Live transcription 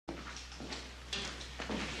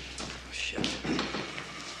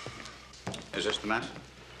Is this the man?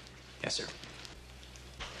 Yes, sir.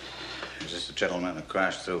 Is this the gentleman who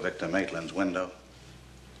crashed through Victor Maitland's window?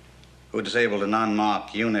 Who disabled an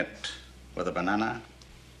unmarked unit with a banana?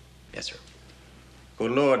 Yes, sir. Who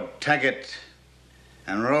lured Taggett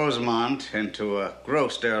and Rosemont into a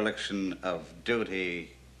gross dereliction of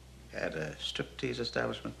duty at a striptease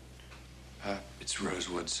establishment? It's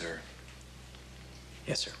Rosewood, sir.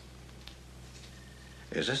 Yes, sir.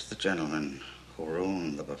 Is this the gentleman who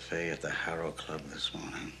ruined the buffet at the Harrow Club this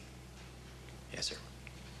morning? Yes, sir.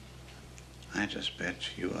 I just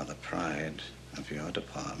bet you are the pride of your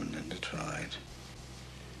department in Detroit.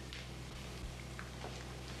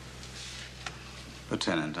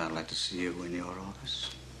 Lieutenant, I'd like to see you in your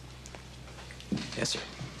office. Yes, sir.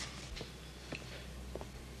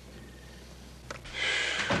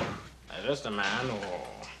 Is this the man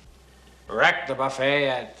who wrecked the buffet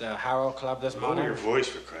at the Harrow Club this morning? Lower your voice,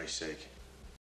 for Christ's sake.